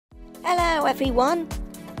Hello everyone!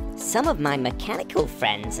 Some of my mechanical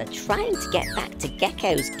friends are trying to get back to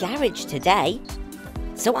Gecko's garage today,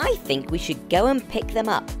 so I think we should go and pick them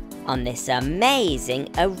up on this amazing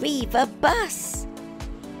Arriva bus.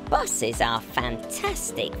 Buses are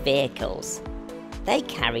fantastic vehicles. They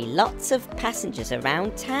carry lots of passengers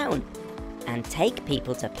around town and take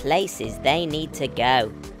people to places they need to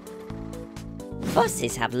go.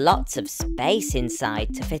 Buses have lots of space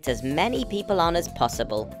inside to fit as many people on as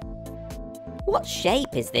possible. What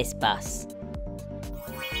shape is this bus?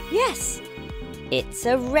 Yes, it's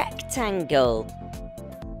a rectangle.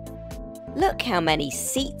 Look how many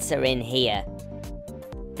seats are in here.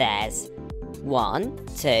 There's 1,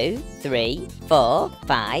 2, 3, 4,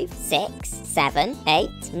 5, 6, 7,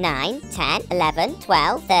 8, 9, 10, 11,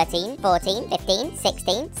 12, 13, 14, 15,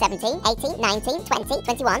 16, 17, 18, 19, 20,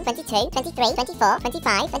 21, 22, 23, 24,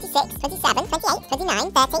 25, 26, 27, 28,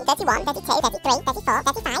 29, 30, 31, 32, 33, 34,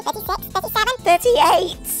 35, 36, 37,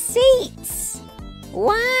 38 seats!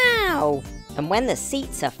 Wow! And when the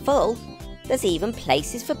seats are full, there's even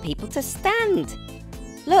places for people to stand.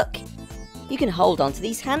 Look, you can hold onto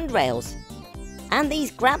these handrails. And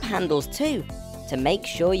these grab handles too, to make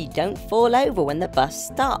sure you don't fall over when the bus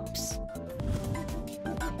stops.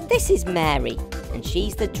 This is Mary, and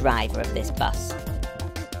she's the driver of this bus.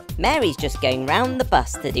 Mary's just going round the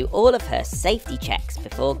bus to do all of her safety checks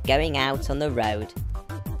before going out on the road.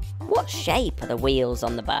 What shape are the wheels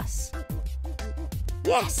on the bus?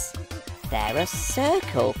 Yes, they're a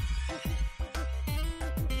circle.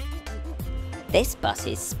 This bus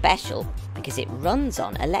is special because it runs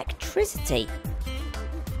on electricity.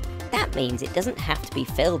 That means it doesn't have to be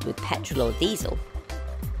filled with petrol or diesel,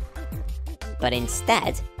 but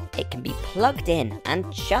instead it can be plugged in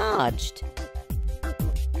and charged.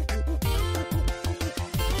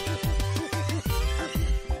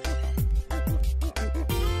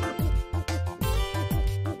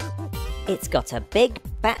 It's got a big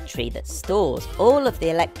battery that stores all of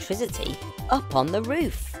the electricity up on the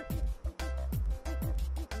roof.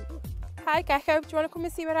 Hi Gecko, do you want to come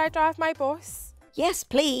and see where I drive my bus? Yes,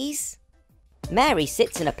 please. Mary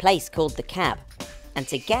sits in a place called the cab, and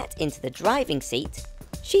to get into the driving seat,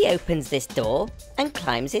 she opens this door and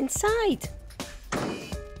climbs inside.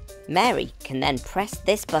 Mary can then press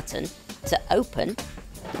this button to open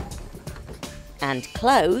and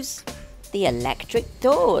close the electric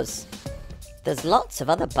doors. There's lots of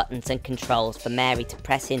other buttons and controls for Mary to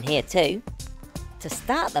press in here too. To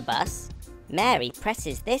start the bus, Mary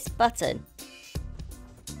presses this button.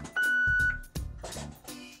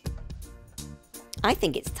 I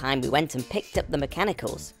think it's time we went and picked up the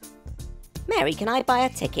mechanicals. Mary, can I buy a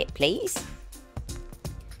ticket, please?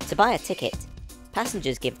 To buy a ticket,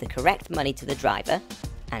 passengers give the correct money to the driver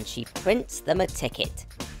and she prints them a ticket.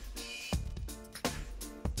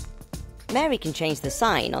 Mary can change the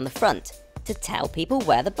sign on the front to tell people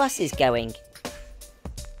where the bus is going.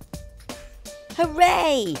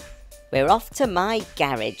 Hooray! We're off to my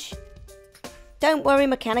garage. Don't worry,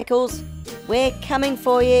 mechanicals, we're coming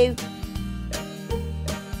for you.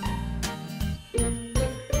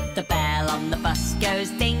 The bell on the bus goes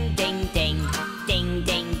ding, ding, ding, ding,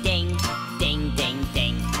 ding, ding, ding, ding,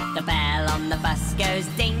 ding. The bell on the bus goes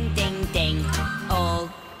ding, ding, ding, all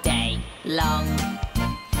day long.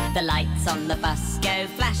 The lights on the bus go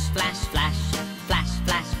flash, flash, flash, flash,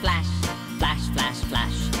 flash, flash, flash, flash,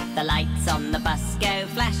 flash. The lights on the bus go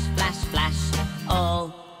flash, flash, flash,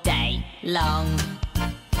 all day long.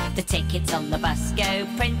 The tickets on the bus go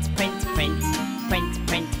print, print, print, print,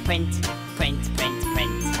 print, print, print, print,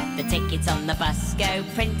 print. The tickets on the bus go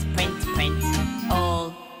print, print, print,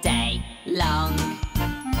 all day long.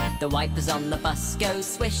 The wipers on the bus go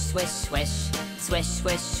swish, swish, swish, swish,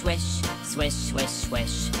 swish, swish, swish, swish,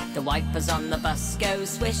 swish. The wipers on the bus go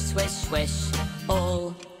swish, swish, swish,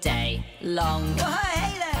 all day long. Oh,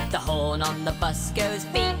 hey there. The horn on the bus goes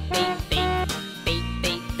beep, beep, beep, beep,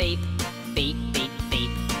 beep, beep, beep, beep,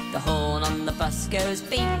 beep. The horn on the bus goes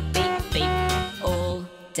beep, beep, beep, all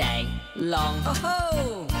day long.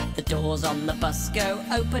 Oh-ho! The doors on the bus go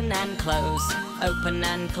open and close, open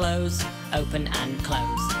and close, open and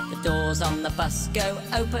close. The doors on the bus go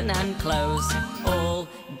open and close, all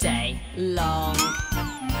day long.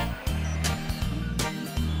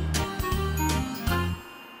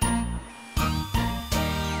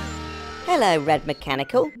 Hello, Red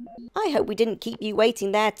Mechanical. I hope we didn't keep you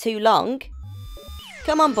waiting there too long.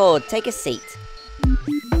 Come on board, take a seat.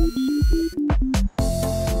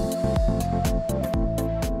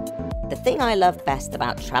 The thing I love best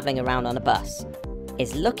about travelling around on a bus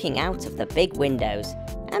is looking out of the big windows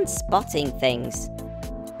and spotting things.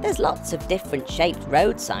 There's lots of different shaped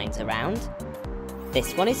road signs around.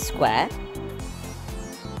 This one is square.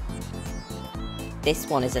 This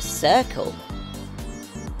one is a circle.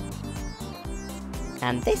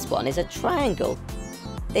 And this one is a triangle.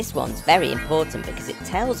 This one's very important because it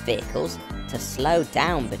tells vehicles to slow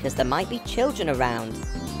down because there might be children around.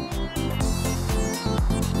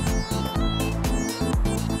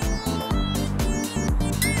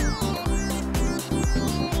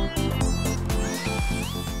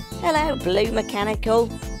 Hello, Blue Mechanical.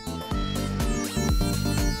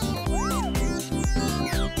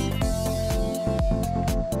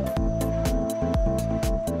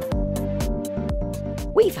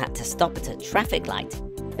 We've had to stop at a traffic light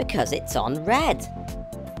because it's on red.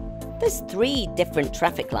 There's 3 different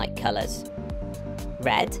traffic light colours: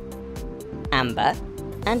 red, amber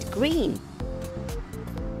and green.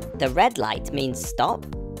 The red light means stop,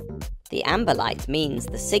 the amber light means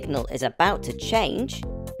the signal is about to change,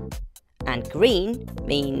 and green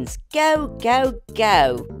means go, go,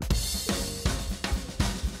 go.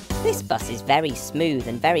 This bus is very smooth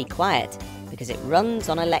and very quiet because it runs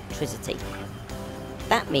on electricity.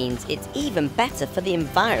 That means it's even better for the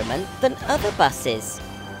environment than other buses.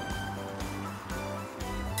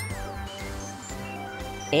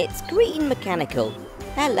 It's Green Mechanical.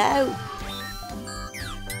 Hello.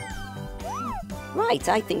 Right,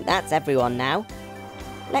 I think that's everyone now.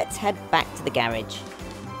 Let's head back to the garage.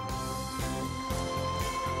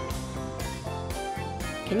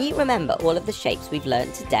 Can you remember all of the shapes we've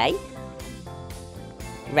learnt today?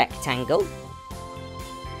 Rectangle,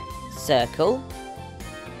 circle,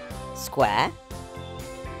 square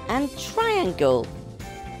and triangle.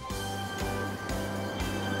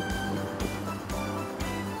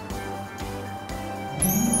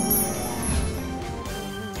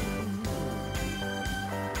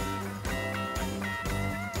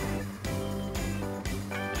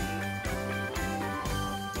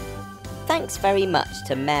 Thanks very much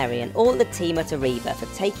to Mary and all the team at Arriva for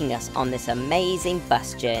taking us on this amazing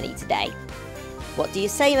bus journey today. What do you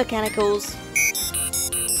say, Mechanicals?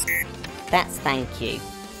 That's thank you.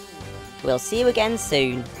 We'll see you again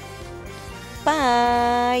soon.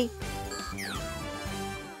 Bye!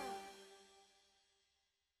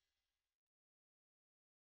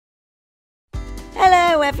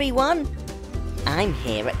 Hello everyone! I'm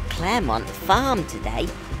here at Claremont Farm today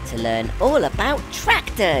to learn all about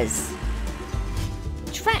tractors.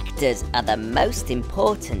 Tractors are the most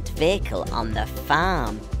important vehicle on the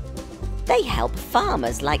farm. They help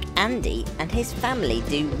farmers like Andy and his family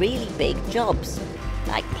do really big jobs,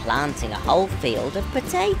 like planting a whole field of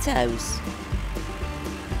potatoes.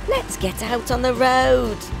 Let's get out on the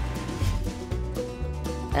road.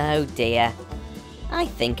 Oh dear, I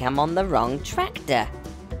think I'm on the wrong tractor.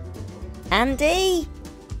 Andy?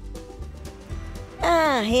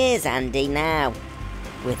 Ah, here's Andy now,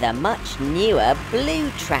 with a much newer blue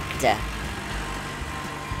tractor.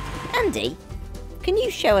 Andy, can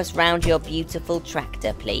you show us round your beautiful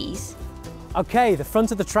tractor, please? Okay, the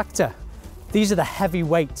front of the tractor. These are the heavy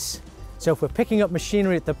weights. So if we're picking up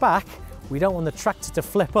machinery at the back, we don't want the tractor to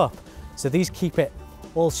flip up. So these keep it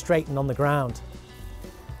all straight and on the ground.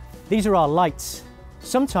 These are our lights.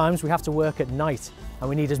 Sometimes we have to work at night and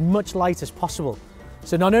we need as much light as possible.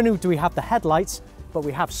 So not only do we have the headlights, but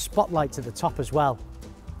we have spotlights at the top as well.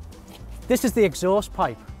 This is the exhaust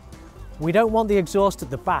pipe. We don't want the exhaust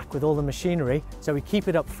at the back with all the machinery, so we keep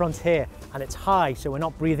it up front here, and it's high so we're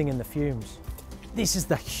not breathing in the fumes. This is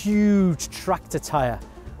the huge tractor tyre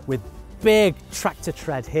with big tractor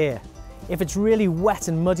tread here. If it's really wet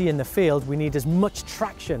and muddy in the field, we need as much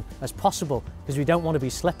traction as possible because we don't want to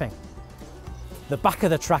be slipping. The back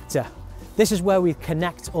of the tractor. This is where we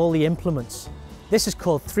connect all the implements. This is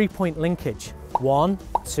called 3-point linkage. 1,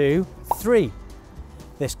 2, 3.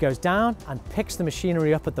 This goes down and picks the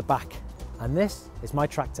machinery up at the back. And this is my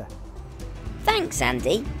tractor. Thanks,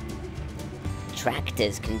 Andy.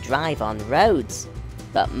 Tractors can drive on roads,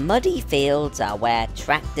 but muddy fields are where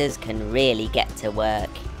tractors can really get to work.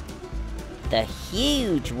 The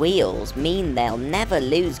huge wheels mean they'll never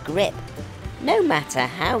lose grip, no matter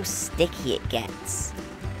how sticky it gets.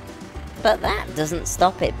 But that doesn't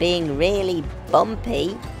stop it being really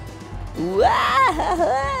bumpy. Whoa!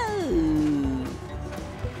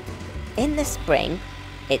 In the spring,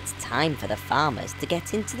 it's time for the farmers to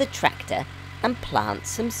get into the tractor and plant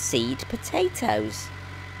some seed potatoes.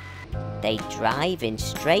 They drive in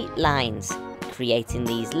straight lines, creating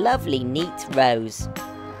these lovely neat rows.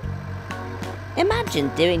 Imagine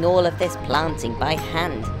doing all of this planting by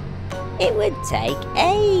hand. It would take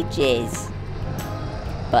ages.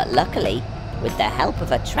 But luckily, with the help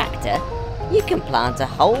of a tractor, you can plant a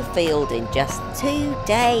whole field in just 2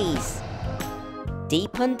 days.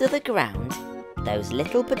 Deep under the ground, those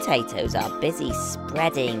little potatoes are busy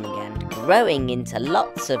spreading and growing into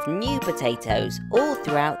lots of new potatoes all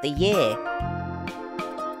throughout the year.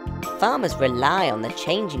 Farmers rely on the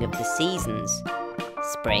changing of the seasons: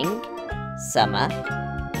 spring, summer,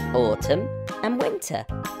 autumn and winter,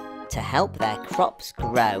 to help their crops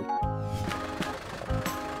grow.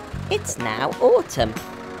 It's now autumn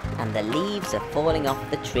and the leaves are falling off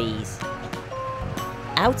the trees.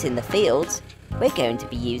 Out in the fields, we're going to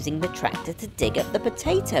be using the tractor to dig up the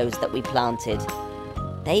potatoes that we planted.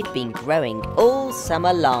 They've been growing all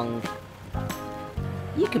summer long.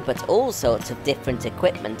 You can put all sorts of different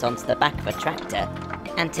equipment onto the back of a tractor,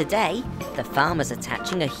 and today the farmer's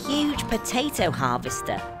attaching a huge potato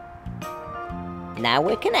harvester. Now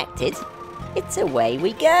we're connected, it's away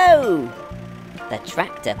we go! The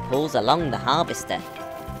tractor pulls along the harvester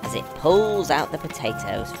as it pulls out the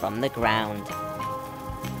potatoes from the ground.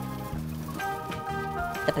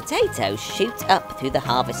 The potatoes shoot up through the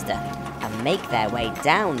harvester and make their way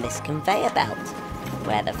down this conveyor belt,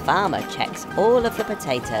 where the farmer checks all of the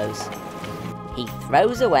potatoes. He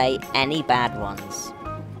throws away any bad ones.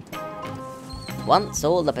 Once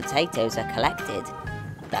all the potatoes are collected,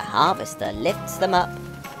 the harvester lifts them up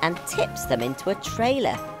and tips them into a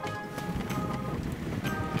trailer.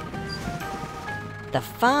 The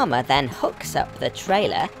farmer then hooks up the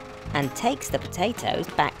trailer and takes the potatoes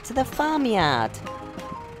back to the farmyard.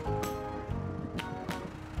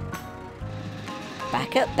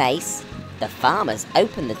 Back at base, the farmers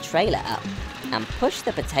open the trailer up and push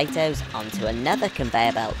the potatoes onto another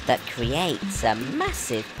conveyor belt that creates a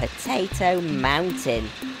massive potato mountain.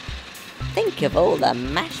 Think of all the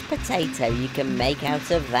mashed potato you can make out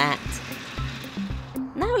of that.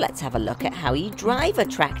 Now let's have a look at how you drive a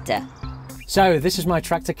tractor. So this is my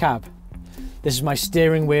tractor cab. This is my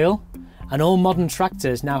steering wheel, and all modern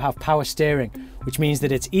tractors now have power steering, which means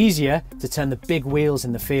that it's easier to turn the big wheels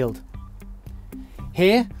in the field.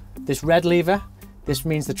 Here, this red lever, this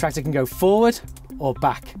means the tractor can go forward or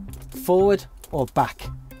back, forward or back.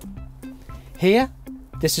 Here,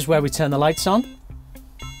 this is where we turn the lights on.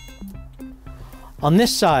 On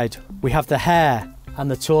this side, we have the hare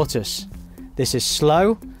and the tortoise. This is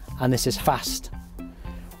slow and this is fast.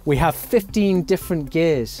 We have 15 different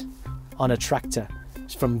gears on a tractor.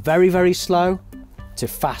 It's from very, very slow to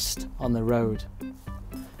fast on the road.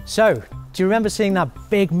 So, do you remember seeing that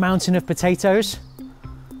big mountain of potatoes?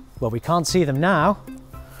 Well, we can't see them now.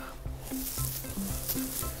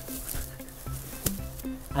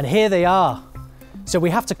 And here they are. So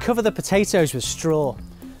we have to cover the potatoes with straw.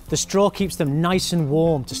 The straw keeps them nice and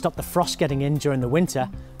warm to stop the frost getting in during the winter,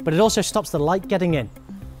 but it also stops the light getting in.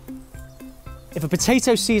 If a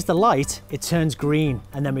potato sees the light, it turns green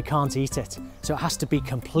and then we can't eat it. So it has to be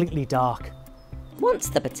completely dark. Once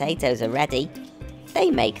the potatoes are ready,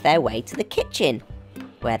 they make their way to the kitchen,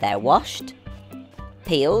 where they're washed,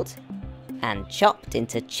 peeled and chopped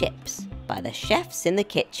into chips by the chefs in the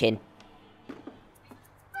kitchen.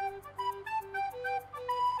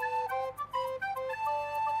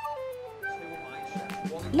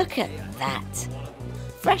 Look at that!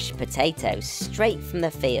 Fresh potatoes straight from the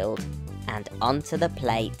field and onto the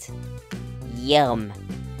plate. Yum!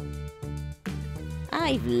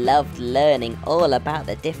 I've loved learning all about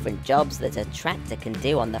the different jobs that a tractor can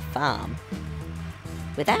do on the farm.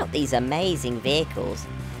 Without these amazing vehicles,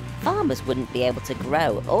 farmers wouldn't be able to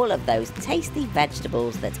grow all of those tasty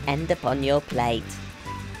vegetables that end up on your plate.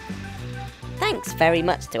 Thanks very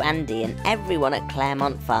much to Andy and everyone at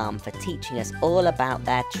Claremont Farm for teaching us all about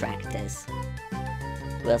their tractors.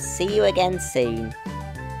 We'll see you again soon.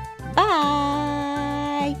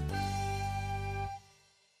 Bye!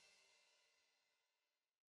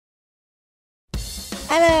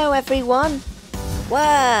 Hello everyone!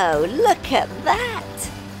 Whoa, look at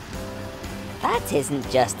that! That isn't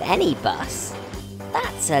just any bus.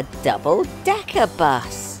 That's a double-decker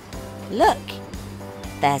bus. Look,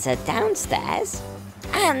 there's a downstairs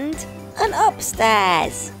and an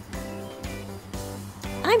upstairs.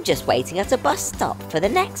 I'm just waiting at a bus stop for the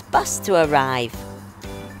next bus to arrive.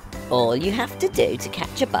 All you have to do to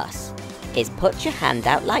catch a bus is put your hand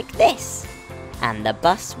out like this, and the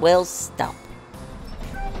bus will stop.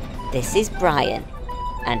 This is Brian,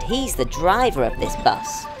 and he's the driver of this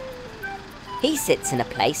bus. He sits in a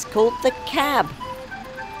place called the cab.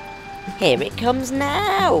 Here it comes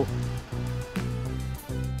now.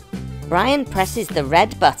 Brian presses the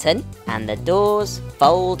red button and the doors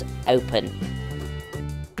fold open.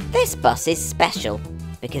 This bus is special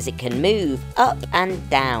because it can move up and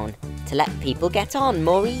down to let people get on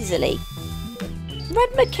more easily.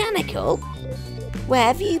 Red Mechanical? Where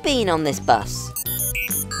have you been on this bus?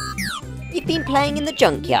 You've been playing in the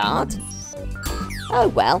junkyard? Oh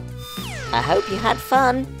well, I hope you had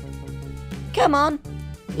fun. Come on,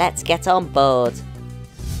 let's get on board.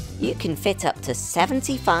 You can fit up to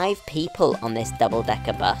 75 people on this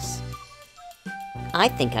double-decker bus. I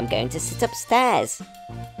think I'm going to sit upstairs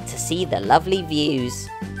to see the lovely views.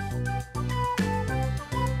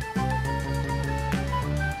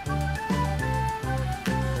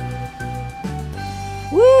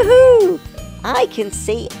 Woohoo! I can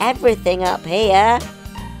see everything up here.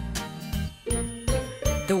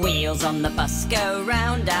 The wheels on the bus go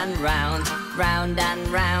round and round, round and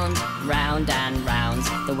round, round and round.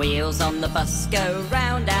 The wheels on the bus go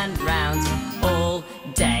round and round all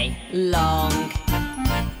day long.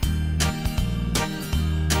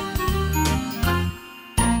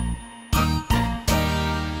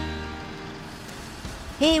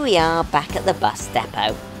 Here we are back at the bus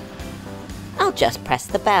depot. I'll just press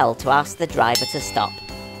the bell to ask the driver to stop.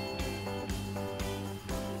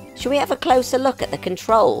 Shall we have a closer look at the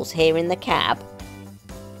controls here in the cab?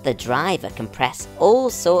 The driver can press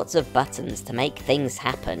all sorts of buttons to make things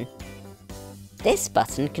happen. This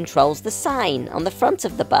button controls the sign on the front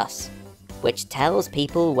of the bus, which tells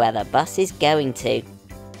people where the bus is going to.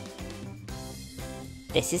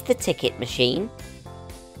 This is the ticket machine.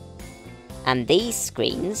 And these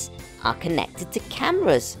screens are connected to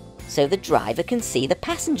cameras, so the driver can see the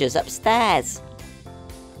passengers upstairs.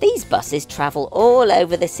 These buses travel all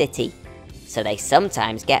over the city, so they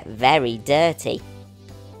sometimes get very dirty.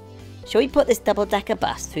 Shall we put this double-decker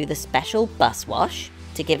bus through the special bus wash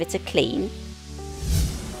to give it a clean?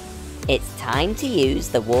 It's time to use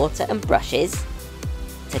the water and brushes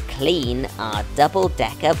to clean our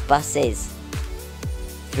double-decker buses.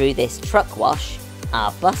 Through this truck wash,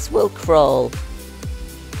 our bus will crawl.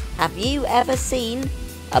 Have you ever seen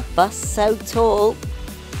a bus so tall?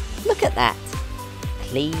 Look at that.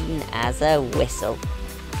 Clean as a whistle.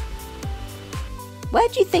 Where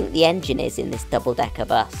do you think the engine is in this double-decker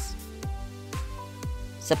bus?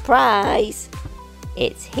 Surprise!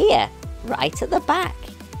 It's here, right at the back.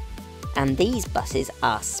 And these buses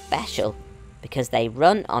are special because they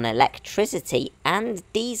run on electricity and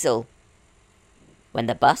diesel. When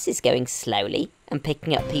the bus is going slowly and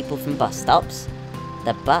picking up people from bus stops,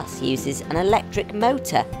 the bus uses an electric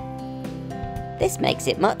motor. This makes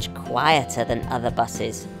it much quieter than other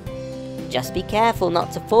buses. Just be careful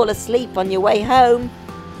not to fall asleep on your way home.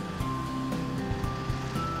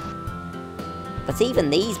 But even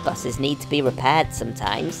these buses need to be repaired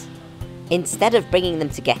sometimes. Instead of bringing them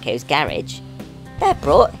to Gecko's garage, they're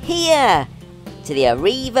brought here, to the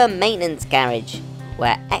Arriva Maintenance Garage,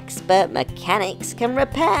 where expert mechanics can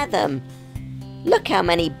repair them. Look how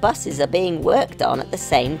many buses are being worked on at the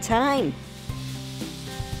same time.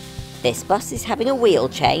 This bus is having a wheel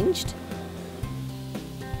changed.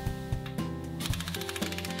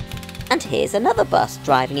 And here's another bus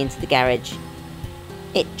driving into the garage.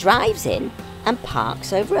 It drives in and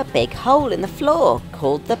parks over a big hole in the floor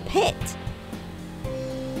called the pit.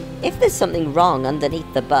 If there's something wrong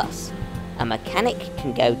underneath the bus, a mechanic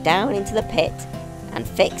can go down into the pit and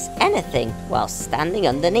fix anything while standing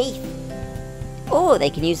underneath. Or they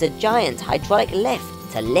can use a giant hydraulic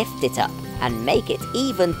lift to lift it up and make it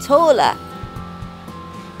even taller.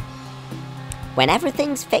 When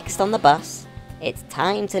everything's fixed on the bus, it's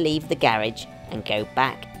time to leave the garage and go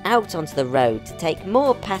back out onto the road to take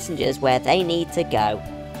more passengers where they need to go.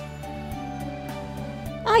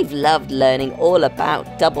 I've loved learning all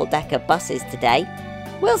about double-decker buses today.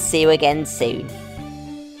 We'll see you again soon.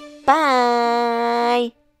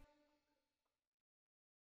 Bye!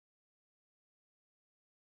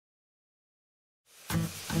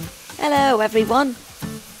 Hello everyone!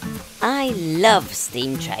 I love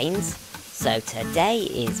steam trains, so today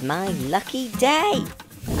is my lucky day.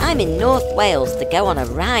 I'm in North Wales to go on a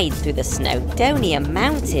ride through the Snowdonia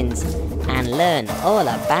Mountains and learn all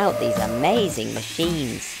about these amazing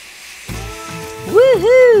machines.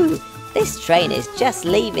 Woohoo! This train is just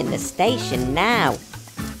leaving the station now.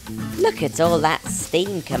 Look at all that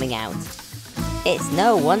steam coming out. It's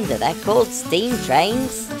no wonder they're called steam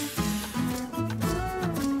trains.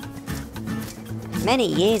 Many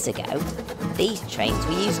years ago, these trains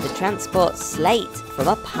were used to transport slate from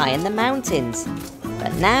up high in the mountains,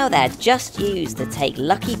 but now they're just used to take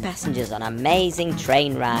lucky passengers on amazing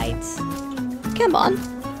train rides. Come on,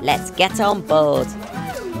 let's get on board.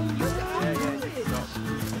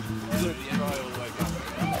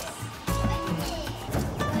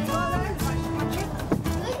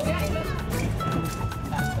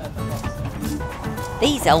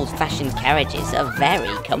 These old-fashioned carriages are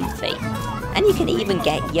very comfy, and you can even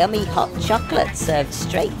get yummy hot chocolate served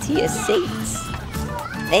straight to your seats.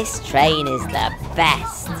 This train is the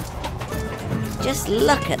best. Just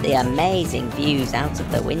look at the amazing views out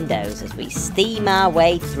of the windows as we steam our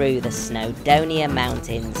way through the Snowdonia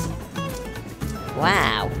Mountains.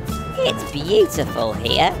 Wow, it's beautiful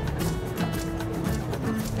here.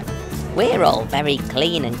 We're all very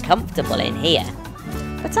clean and comfortable in here,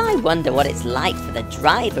 but I wonder what it's like for the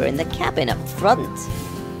driver in the cabin up front.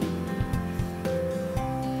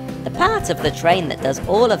 The part of the train that does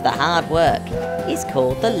all of the hard work is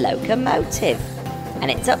called the locomotive, and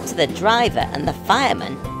it's up to the driver and the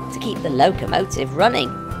fireman to keep the locomotive running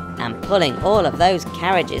and pulling all of those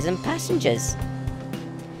carriages and passengers.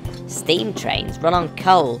 Steam trains run on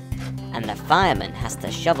coal, and the fireman has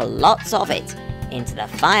to shovel lots of it into the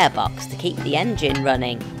firebox to keep the engine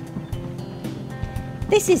running.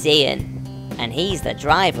 This is Ian, and he's the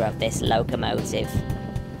driver of this locomotive.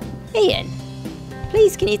 Ian,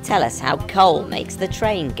 please can you tell us how coal makes the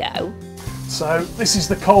train go? So this is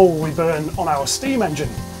the coal we burn on our steam engine.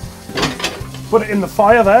 Put it in the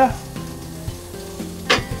fire there.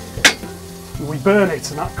 We burn it,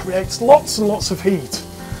 and that creates lots and lots of heat.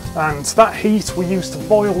 And that heat we use to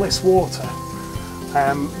boil this water.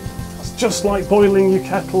 It's just like boiling your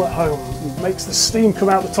kettle at home. It makes the steam come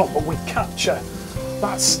out the top, but we capture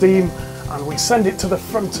that steam and we send it to the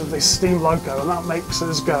front of this steam loco, and that makes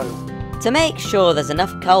us go. To make sure there's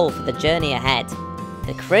enough coal for the journey ahead,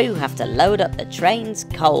 the crew have to load up the train's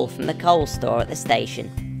coal from the coal store at the station.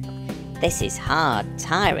 This is hard,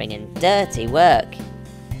 tiring and dirty work.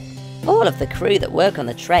 All of the crew that work on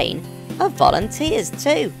the train are volunteers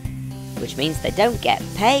too, which means they don't get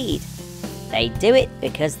paid. They do it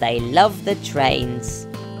because they love the trains.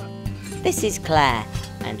 This is Claire,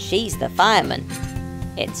 and she's the fireman.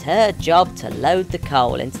 It's her job to load the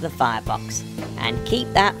coal into the firebox and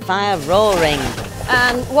keep that fire roaring.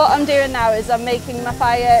 And what I'm doing now is I'm making my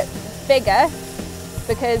fire bigger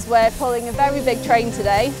because we're pulling a very big train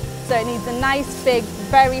today, so it needs a nice big,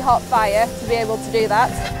 very hot fire to be able to do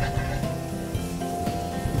that.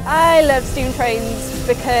 I love steam trains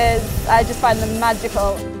because I just find them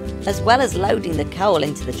magical. As well as loading the coal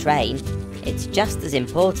into the train, it's just as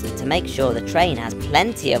important to make sure the train has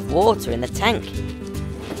plenty of water in the tank,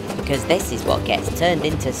 because this is what gets turned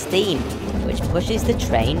into steam, which pushes the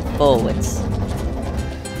train forwards.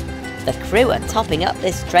 The crew are topping up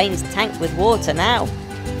this train's tank with water now.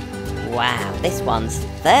 Wow, this one's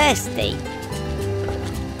thirsty.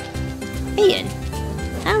 Ian,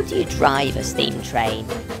 how do you drive a steam train?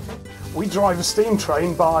 We drive a steam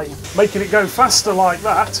train by making it go faster like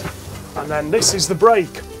that, and then this is the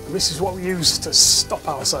brake, and this is what we use to stop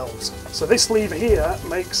ourselves. So this lever here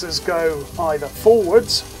makes us go either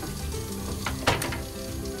forwards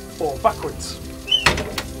or backwards.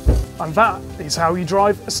 And that is how you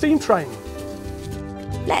drive a steam train.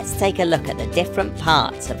 Let's take a look at the different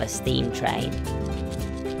parts of a steam train.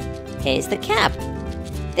 Here's the cab.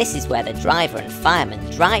 This is where the driver and fireman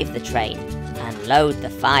drive the train and load the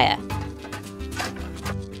fire.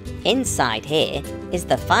 Inside here is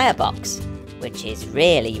the firebox, which is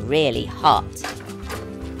really, really hot.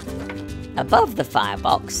 Above the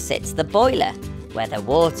firebox sits the boiler, where the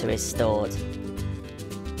water is stored.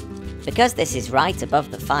 Because this is right above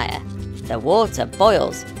the fire, the water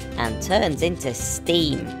boils and turns into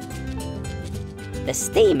steam. The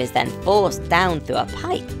steam is then forced down through a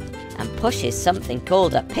pipe and pushes something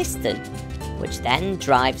called a piston, which then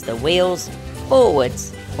drives the wheels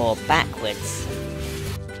forwards or backwards.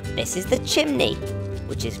 This is the chimney,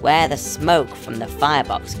 which is where the smoke from the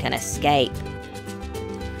firebox can escape.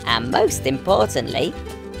 And most importantly,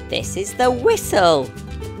 this is the whistle.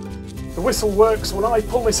 The whistle works when I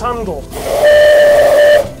pull this handle.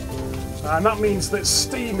 And that means that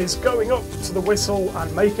steam is going up to the whistle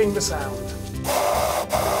and making the sound.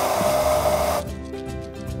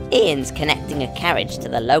 Ian's connecting a carriage to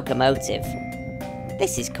the locomotive.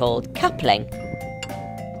 This is called coupling.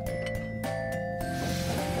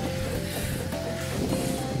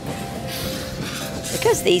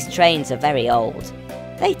 Because these trains are very old,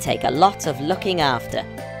 they take a lot of looking after,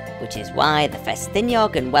 which is why the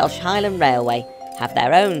Festiniog and Welsh Highland Railway have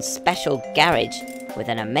their own special garage with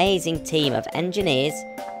an amazing team of engineers,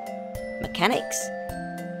 mechanics,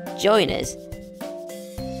 joiners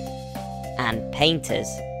and painters.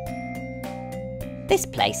 This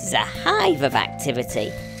place is a hive of activity.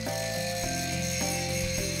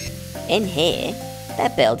 In here,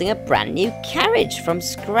 they're building a brand new carriage from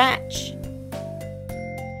scratch.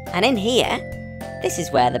 And in here, this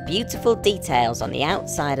is where the beautiful details on the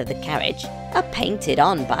outside of the carriage are painted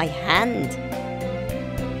on by hand.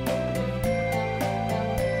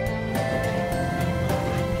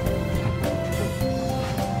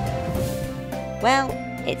 Well,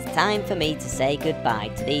 it's time for me to say goodbye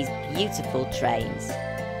to these beautiful trains.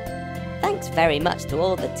 Thanks very much to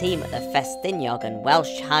all the team at the Festiniog and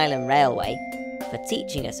Welsh Highland Railway for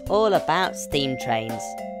teaching us all about steam trains.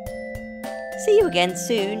 See you again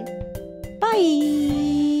soon.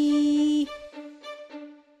 Bye!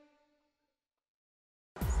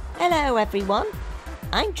 Hello everyone.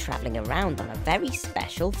 I'm travelling around on a very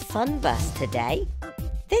special fun bus today.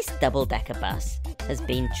 This double-decker bus has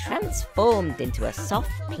been transformed into a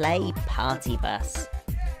soft play party bus.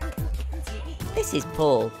 This is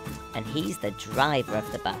Paul, and he's the driver of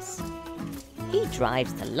the bus. He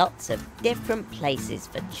drives to lots of different places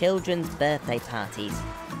for children's birthday parties.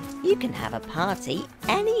 You can have a party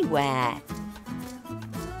anywhere.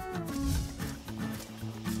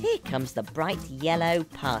 Here comes the bright yellow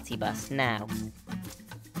party bus now.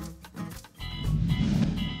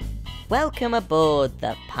 Welcome aboard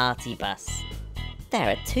the party bus. There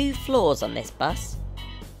are 2 floors on this bus,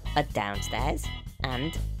 a downstairs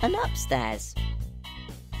and an upstairs.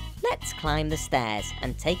 Let's climb the stairs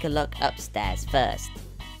and take a look upstairs first.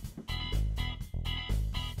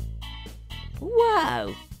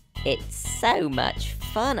 Whoa! It's so much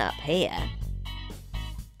fun up here.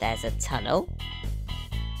 There's a tunnel,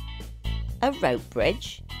 a rope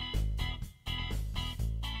bridge.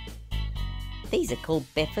 These are called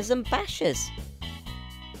biffers and bashers.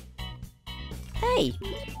 Hey,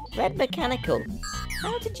 Red Mechanical,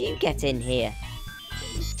 how did you get in here?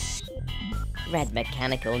 Red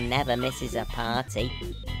Mechanical never misses a party.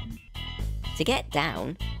 To get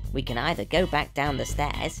down, we can either go back down the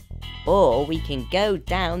stairs, or we can go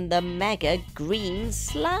down the mega green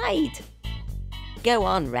slide. Go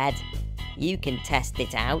on, Red, you can test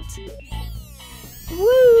it out.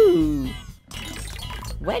 Woo!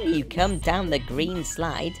 When you come down the green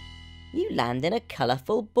slide, you land in a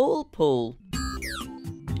colourful ball pool.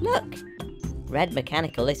 Look, Red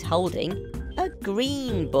Mechanical is holding a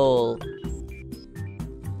green ball.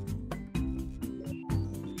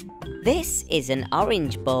 This is an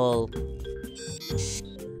orange ball.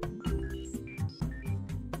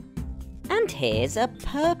 And here's a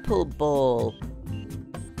purple ball.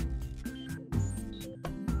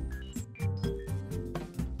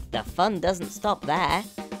 The fun doesn't stop there.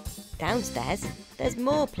 Downstairs, there's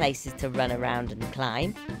more places to run around and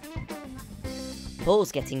climb.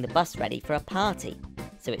 Paul's getting the bus ready for a party,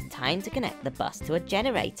 so it's time to connect the bus to a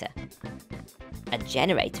generator. A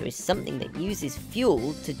generator is something that uses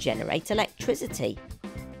fuel to generate electricity.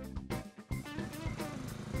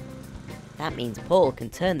 That means Paul can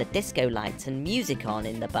turn the disco lights and music on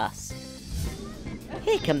in the bus.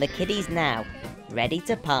 Here come the kiddies now, ready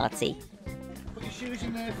to party. Put your shoes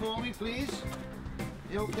in there for me, please.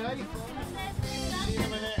 You okay? See you in a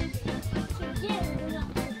minute.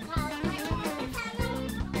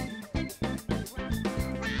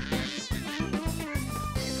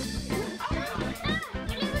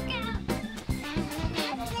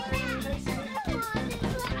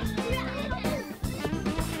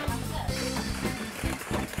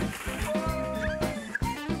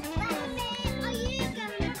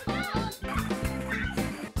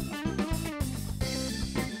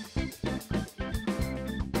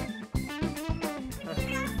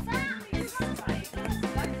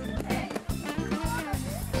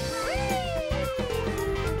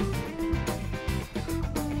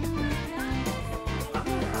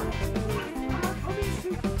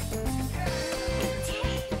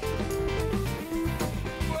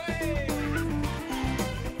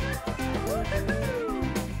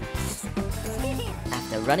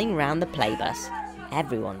 Running round the play bus,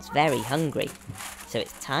 everyone's very hungry, so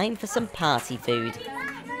it's time for some party food.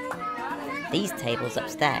 These tables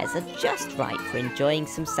upstairs are just right for enjoying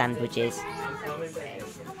some sandwiches.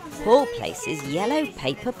 Paul places yellow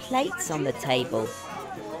paper plates on the table.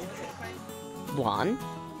 1,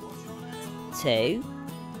 2,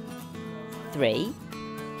 3,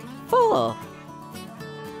 4.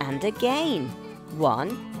 And again.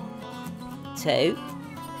 1, 2,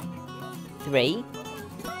 3,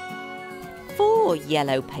 4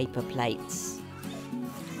 yellow paper plates.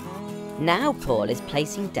 Now Paul is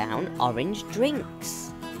placing down orange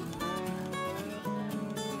drinks.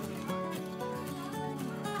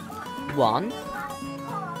 1,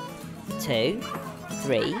 2,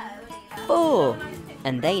 3, 4.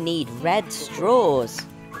 And they need red straws.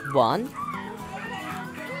 1,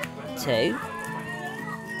 2,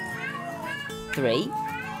 3,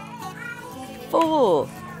 4.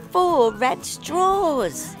 4 red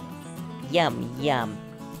straws. Yum, yum.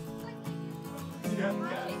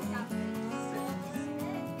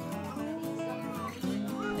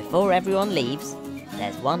 Before everyone leaves,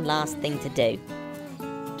 there's one last thing to do.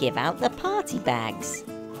 Give out the party bags.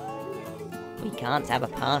 We can't have a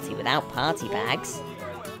party without party bags.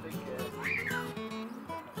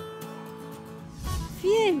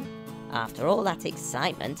 Phew! After all that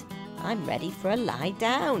excitement, I'm ready for a lie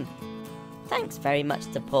down. Thanks very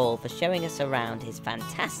much to Paul for showing us around his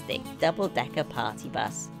fantastic double-decker party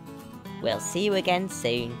bus. We'll see you again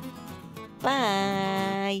soon.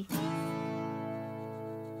 Bye!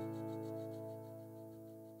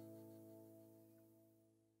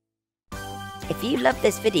 If you love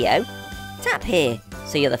this video, tap here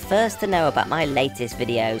so you're the first to know about my latest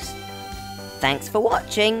videos. Thanks for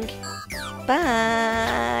watching.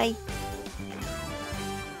 Bye!